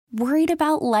Worried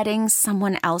about letting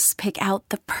someone else pick out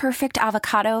the perfect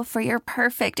avocado for your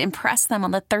perfect impress them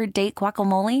on the third date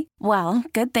guacamole? Well,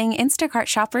 good thing Instacart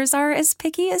shoppers are as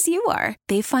picky as you are.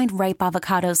 They find ripe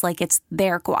avocados like it's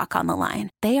their guac on the line.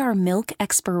 They are milk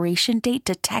expiration date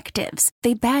detectives.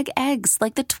 They bag eggs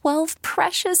like the 12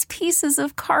 precious pieces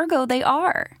of cargo they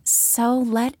are. So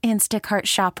let Instacart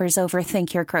shoppers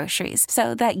overthink your groceries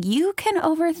so that you can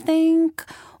overthink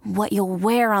what you'll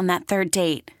wear on that third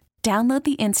date. Download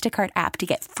the Instacart app to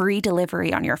get free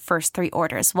delivery on your first 3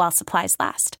 orders while supplies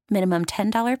last. Minimum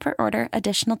 $10 per order.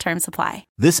 Additional terms apply.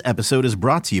 This episode is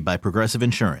brought to you by Progressive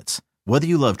Insurance. Whether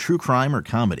you love true crime or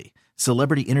comedy,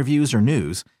 celebrity interviews or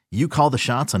news, you call the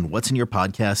shots on what's in your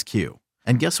podcast queue.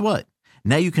 And guess what?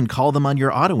 Now you can call them on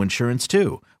your auto insurance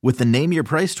too with the Name Your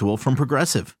Price tool from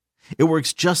Progressive. It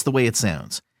works just the way it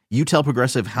sounds. You tell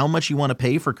Progressive how much you want to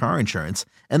pay for car insurance,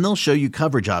 and they'll show you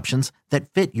coverage options that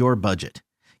fit your budget.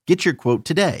 Get your quote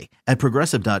today at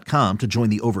Progressive.com to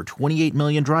join the over 28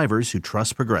 million drivers who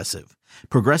trust Progressive.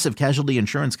 Progressive Casualty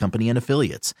Insurance Company and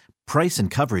Affiliates. Price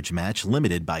and coverage match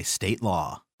limited by state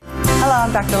law. Hello,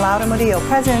 I'm Dr. Laura Murillo,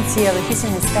 President and CEO of the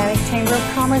Houston Hispanic Chamber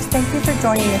of Commerce. Thank you for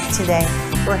joining us today.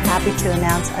 We're happy to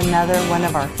announce another one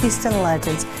of our Houston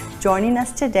legends. Joining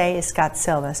us today is Scott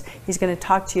Silvas. He's going to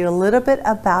talk to you a little bit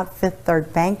about Fifth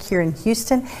Third Bank here in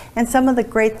Houston and some of the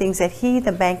great things that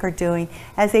the bank, are doing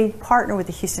as they partner with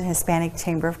the Houston Hispanic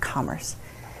Chamber of Commerce.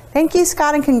 Thank you,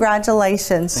 Scott, and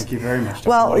congratulations. Thank you very much, Dr.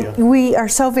 Well, Murillo. we are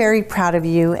so very proud of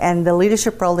you and the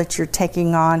leadership role that you're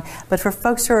taking on. But for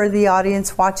folks who are the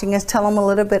audience watching us, tell them a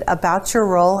little bit about your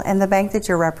role and the bank that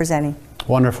you're representing.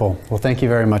 Wonderful. Well, thank you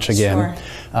very much again.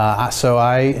 Sure. So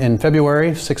I, in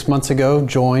February, 6 months ago,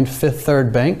 joined Fifth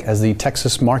Third Bank as the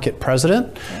Texas market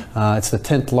president. It's the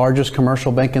 10th largest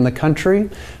commercial bank in the country,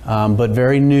 but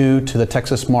very new to the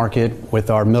Texas market with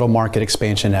our middle market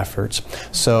expansion efforts.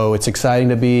 So it's exciting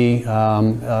to be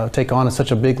take on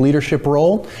such a big leadership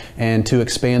role and to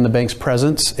expand the bank's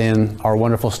presence in our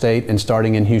wonderful state and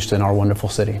starting in Houston, our wonderful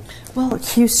city. Well,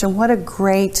 Houston, what a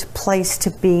great place to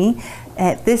be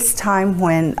at this time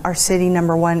when our city,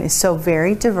 number one, is so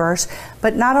very diverse,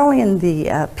 but not only in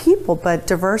the people, but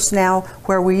diverse now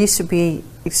where we used to be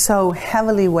so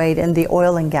heavily weighed in the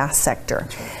oil and gas sector.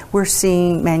 We're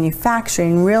seeing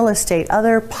manufacturing, real estate,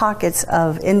 other pockets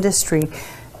of industry,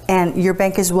 and your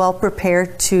bank is well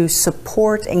prepared to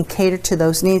support and cater to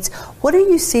those needs. What are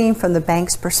you seeing from the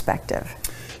bank's perspective?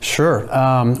 Sure.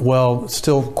 Well,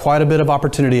 still quite a bit of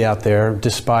opportunity out there,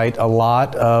 despite a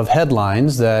lot of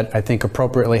headlines that I think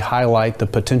appropriately highlight the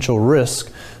potential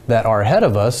risk that are ahead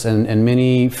of us and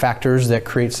many factors that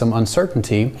create some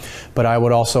uncertainty. But I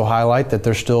would also highlight that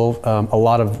there's still a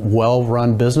lot of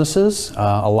well-run businesses,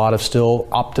 a lot of still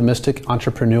optimistic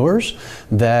entrepreneurs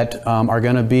that are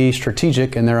going to be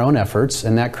strategic in their own efforts,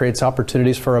 and that creates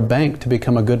opportunities for a bank to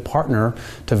become a good partner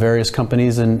to various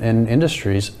companies and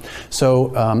industries.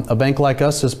 So a bank like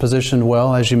us is positioned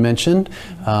well, as you mentioned,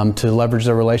 to leverage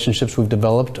the relationships we've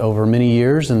developed over many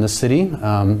years in the city,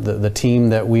 the team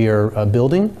that we are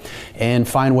building, and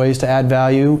find ways to add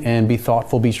value and be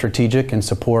thoughtful, be strategic, and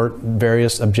support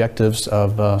various objectives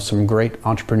of some great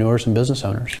entrepreneurs and business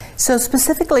owners. So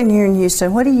specifically here in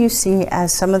Houston, what do you see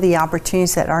as some of the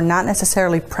opportunities that are not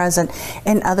necessarily present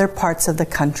in other parts of the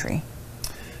country?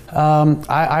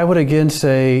 I would again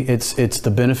say it's the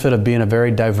benefit of being a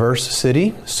very diverse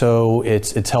city. So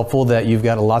it's helpful that you've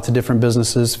got lots of different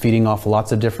businesses feeding off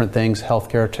lots of different things: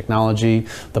 healthcare, technology,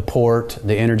 the port,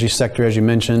 the energy sector, as you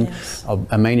mentioned, yes.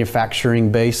 a manufacturing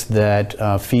base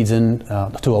that feeds in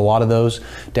to a lot of those,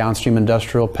 downstream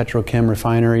industrial, petrochem,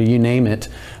 refinery, you name it.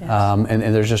 Yes. And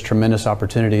there's just tremendous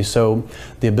opportunities. So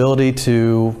the ability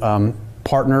to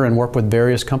partner and work with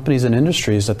various companies and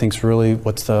industries, I think is really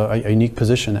what's a unique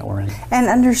position that we're in. And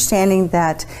understanding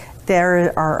that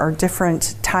there are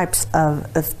different types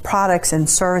of products and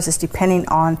services depending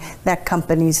on that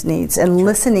company's needs, and sure.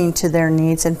 listening to their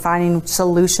needs and finding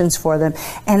solutions for them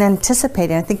and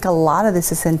anticipating. I think a lot of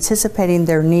this is anticipating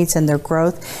their needs and their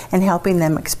growth and helping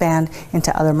them expand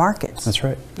into other markets. That's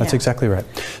right. That's exactly right.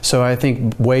 So I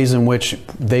think ways in which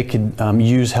they could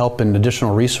use help and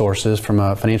additional resources from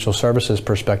a financial services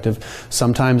perspective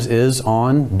sometimes is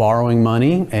on borrowing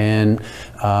money and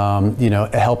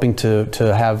helping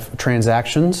to have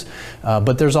transactions,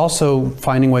 but there's also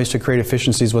finding ways to create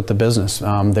efficiencies with the business.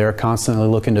 They're constantly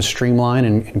looking to streamline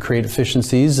and create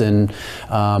efficiencies and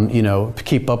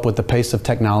keep up with the pace of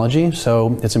technology.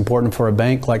 So it's important for a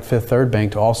bank like Fifth Third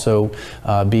Bank to also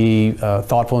be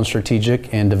thoughtful and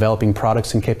strategic in developing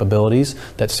products and capabilities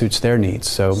that suits their needs.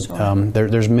 So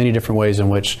there's many different ways in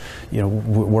which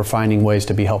we're finding ways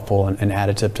to be helpful and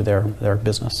additive to their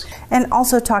business. And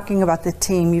also talking about the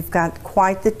team, you've got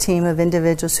quite the team of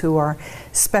individuals who are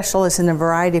specialists in a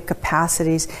variety of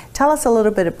capacities. Tell us a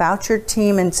little bit about your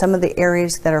team and some of the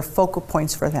areas that are focal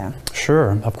points for them.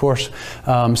 Sure, of course.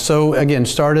 So again,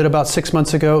 started about 6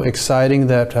 months ago. Exciting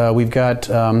that we've got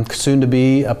soon to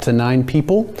be up to 9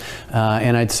 people,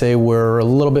 and I'd say we're a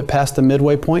little bit past the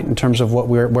midway point in terms of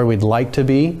where we'd like to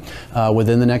be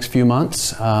within the next few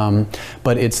months.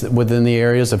 But it's within the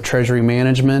areas of treasury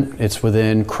management, it's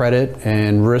within credit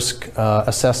and risk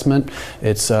assessment,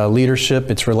 it's leadership,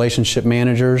 it's relationship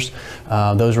managers.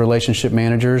 Those relationship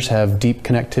managers have deep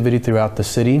connectivity throughout the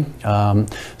city.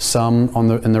 Some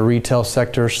in the retail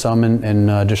sector, some in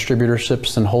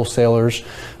distributorships and wholesalers,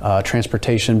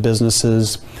 transportation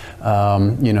businesses.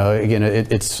 Again,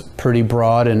 it's pretty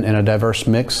broad and a diverse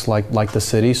mix like the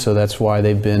city, so that's why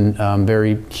they've been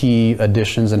very key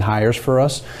additions and hires for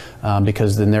us,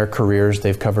 because in their careers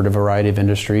they've covered a variety of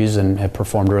industries and have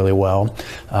performed really well,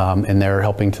 and they're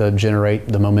helping to generate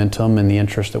the momentum and the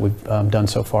interest that we've done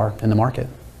so far in the market.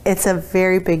 It's a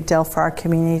very big deal for our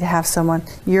community to have someone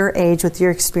your age with your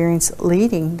experience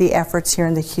leading the efforts here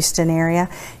in the Houston area.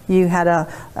 You had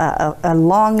a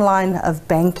long line of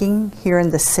banking here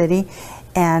in the city,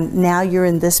 and now you're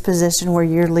in this position where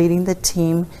you're leading the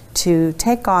team to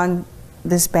take on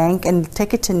this bank and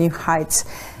take it to new heights.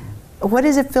 What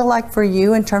does it feel like for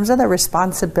you in terms of the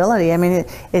responsibility? I mean,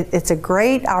 it's a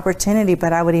great opportunity,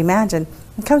 but I would imagine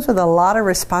it comes with a lot of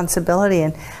responsibility.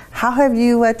 And how have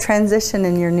you transitioned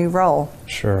in your new role?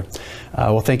 Sure.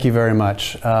 Well, thank you very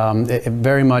much.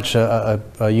 Very much a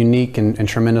unique and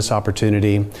tremendous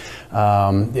opportunity.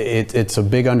 It's a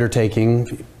big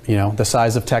undertaking, the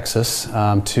size of Texas,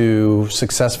 to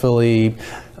successfully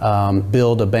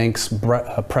build a bank's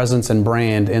presence and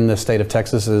brand in the state of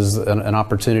Texas is an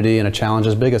opportunity and a challenge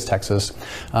as big as Texas,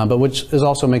 but which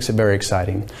also makes it very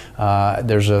exciting.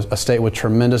 There's a state with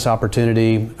tremendous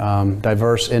opportunity,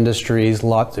 diverse industries,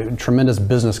 tremendous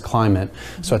business climate.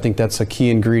 So I think that's a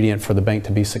key ingredient for the bank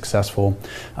to be successful.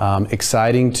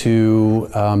 Exciting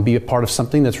to be a part of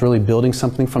something that's really building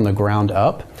something from the ground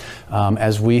up.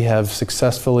 As we have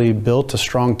successfully built a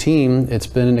strong team, it's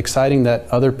been exciting that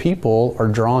other people are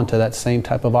drawn to that same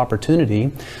type of opportunity,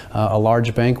 a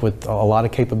large bank with a lot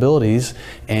of capabilities,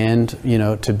 and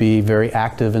to be very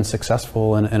active and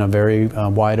successful in a very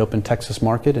wide open Texas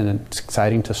market, and it's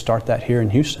exciting to start that here in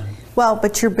Houston. Well,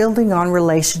 but you're building on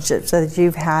relationships that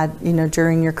you've had,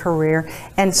 during your career,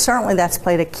 and certainly that's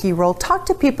played a key role. Talk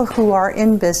to people who are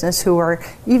in business, who are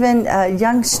even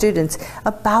young students,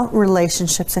 about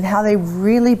relationships and how they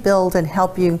really build and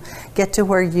help you get to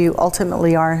where you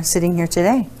ultimately are sitting here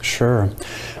today. Sure.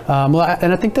 And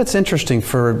I think that's interesting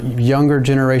for younger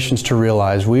generations to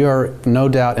realize. We are no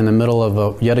doubt in the middle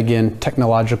of yet again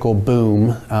technological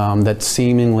boom that's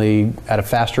seemingly at a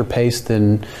faster pace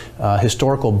than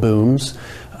historical booms.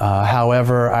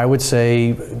 However, I would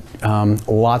say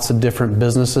lots of different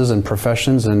businesses and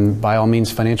professions, and by all means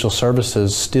financial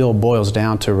services, still boils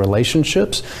down to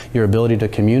relationships, your ability to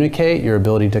communicate, your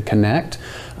ability to connect.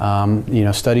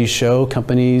 Studies show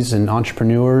companies and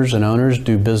entrepreneurs and owners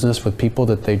do business with people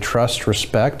that they trust,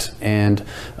 respect, and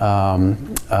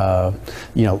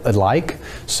like.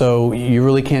 So you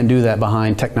really can't do that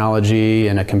behind technology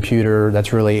and a computer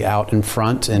that's really out in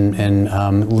front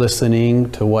and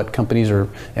listening to what companies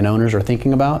and owners are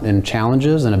thinking about and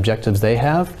challenges and objectives they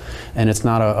have. And it's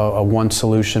not a one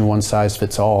solution, one size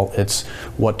fits all. It's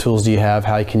what tools do you have,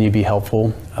 how can you be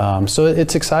helpful. So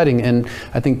it's exciting, and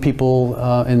I think people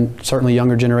and certainly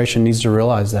younger generation needs to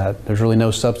realize that there's really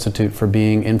no substitute for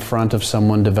being in front of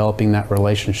someone, developing that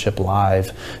relationship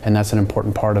live, and that's an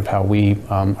important part of how we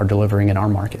are delivering in our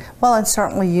market. Well, and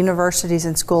certainly universities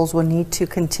and schools will need to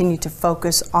continue to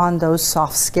focus on those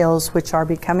soft skills, which are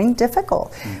becoming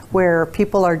difficult, where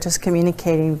people are just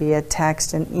communicating via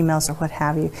text and emails or what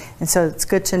have you. And so it's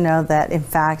good to know that, in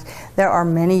fact, there are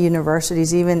many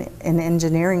universities, even in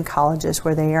engineering colleges,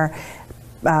 where they are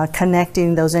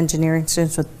connecting those engineering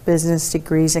students with business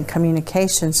degrees and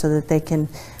communication so that they can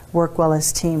work well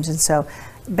as teams. And so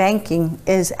banking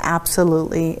is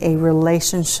absolutely a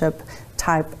relationship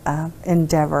type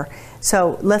endeavor.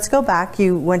 So let's go back.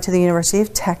 You went to the University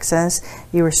of Texas.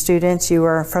 You were students. You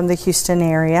were from the Houston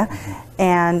area.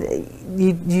 And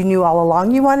you knew all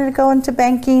along you wanted to go into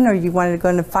banking, or you wanted to go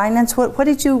into finance. What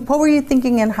were you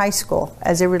thinking in high school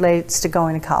as it relates to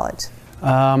going to college?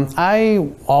 I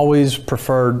always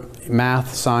preferred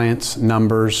math, science,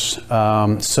 numbers.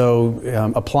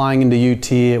 Applying into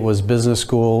UT, it was business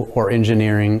school or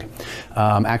engineering.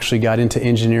 Actually got into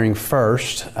engineering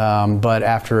first, but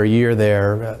after a year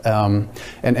there,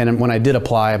 and when I did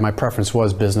apply, my preference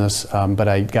was business, but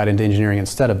I got into engineering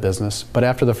instead of business. But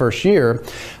after the first year,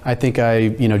 I think I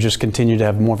just continued to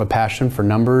have more of a passion for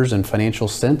numbers and financial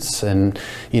sense, and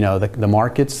the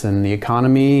markets and the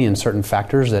economy and certain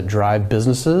factors that drive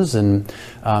businesses. And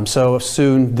so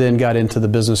soon then got into the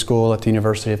business school at the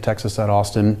University of Texas at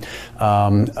Austin.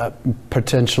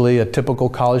 Potentially a typical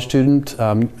college student,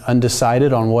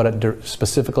 undecided on what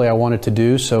specifically I wanted to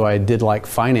do, so I did like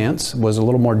finance, was a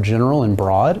little more general and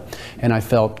broad, and I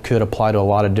felt could apply to a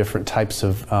lot of different types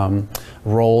of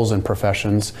roles and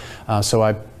professions. So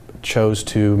I chose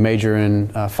to major in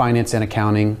finance and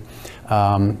accounting.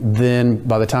 Then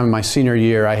by the time of my senior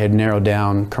year, I had narrowed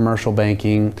down commercial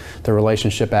banking, the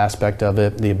relationship aspect of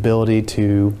it, the ability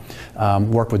to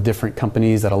work with different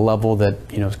companies at a level that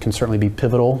can certainly be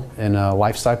pivotal in a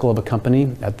life cycle of a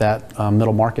company at that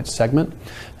middle market segment.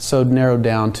 So narrowed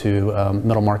down to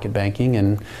middle market banking,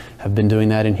 and have been doing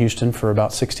that in Houston for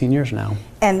about 16 years now.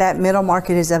 And that middle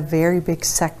market is a very big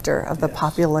sector of the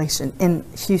population in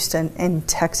Houston and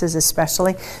Texas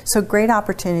especially. So great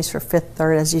opportunities for Fifth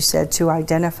Third, as you said, to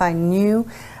identify new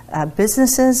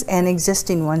businesses and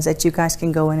existing ones that you guys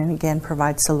can go in and again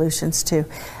provide solutions to.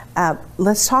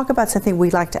 Let's talk about something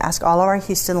we like to ask all of our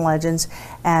Houston legends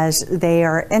as they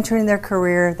are entering their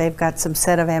career. They've got some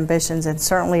set of ambitions, and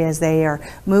certainly as they are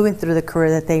moving through the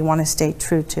career that they want to stay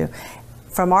true to.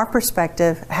 From our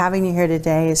perspective, having you here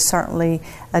today is certainly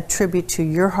a tribute to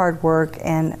your hard work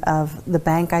and of the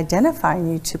bank identifying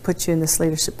you to put you in this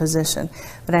leadership position.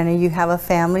 But I know you have a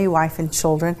family, wife, and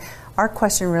children. Our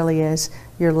question really is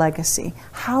your legacy.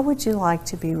 How would you like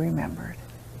to be remembered?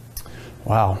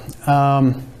 Wow.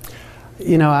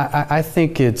 I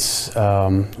think it's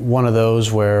one of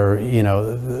those where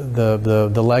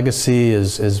the legacy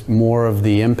is more of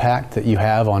the impact that you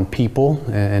have on people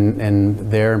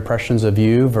and their impressions of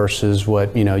you versus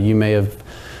what you may have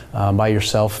by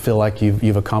yourself feel like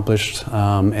you've accomplished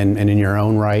and in your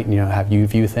own right, and have you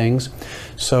view things.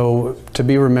 So to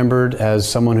be remembered as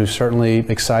someone who's certainly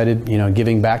excited,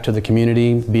 giving back to the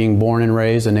community, being born and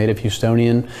raised a native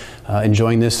Houstonian,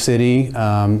 enjoying this city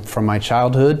from my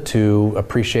childhood to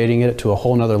appreciating it to a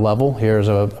whole nother level here as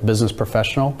a business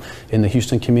professional in the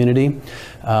Houston community.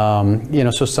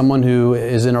 So someone who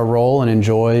is in a role and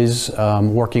enjoys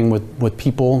working with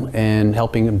people and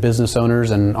helping business owners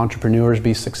and entrepreneurs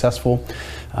be successful.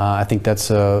 I think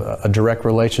that's a direct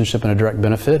relationship and a direct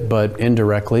benefit, but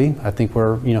indirectly, I think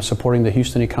we're supporting the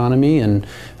Houston economy, and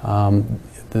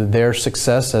their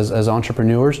success as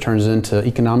entrepreneurs turns into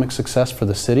economic success for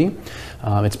the city.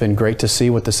 It's been great to see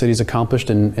what the city's accomplished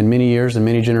in many years and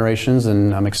many generations,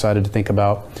 and I'm excited to think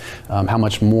about how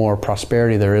much more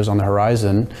prosperity there is on the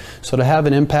horizon. So to have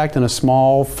an impact and a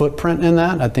small footprint in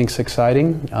that, I think is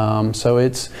exciting.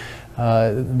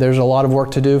 There's a lot of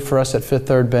work to do for us at Fifth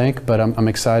Third Bank, but I'm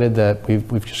excited that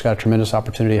we've just got a tremendous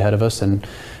opportunity ahead of us, and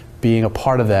being a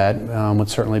part of that would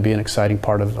certainly be an exciting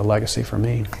part of the legacy for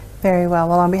me. Very well.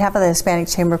 Well, on behalf of the Hispanic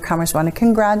Chamber of Commerce, I want to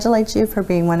congratulate you for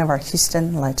being one of our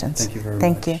Houston legends. Thank you very much.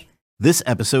 Thank you. This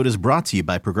episode is brought to you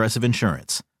by Progressive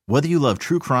Insurance. Whether you love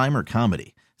true crime or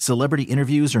comedy, celebrity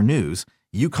interviews or news,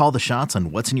 you call the shots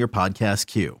on what's in your podcast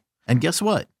queue. And guess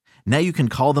what? Now you can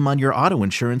call them on your auto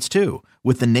insurance too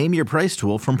with the Name Your Price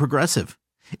tool from Progressive.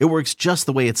 It works just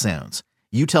the way it sounds.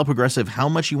 You tell Progressive how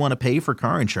much you want to pay for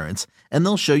car insurance, and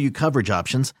they'll show you coverage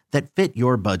options that fit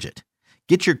your budget.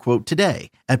 Get your quote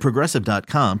today at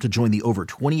Progressive.com to join the over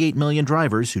 28 million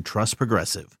drivers who trust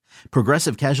Progressive.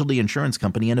 Progressive Casualty Insurance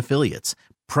Company and Affiliates.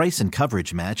 Price and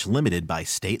coverage match limited by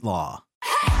state law.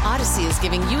 Odyssey is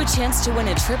giving you a chance to win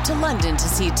a trip to London to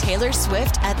see Taylor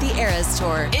Swift at the Eras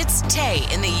Tour. It's Tay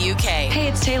in the UK. Hey,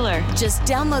 it's Taylor. Just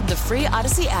download the free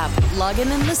Odyssey app, log in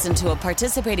and listen to a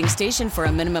participating station for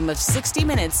a minimum of 60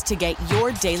 minutes to get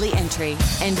your daily entry.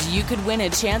 And you could win a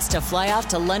chance to fly off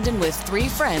to London with 3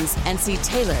 friends and see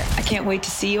Taylor. I can't wait to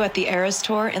see you at the Eras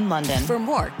Tour in London. For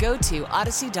more, go to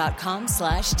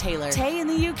odyssey.com/Taylor. Tay in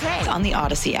the UK. It's on the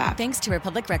Odyssey app. Thanks to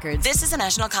Republic Records. This is a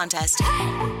national contest.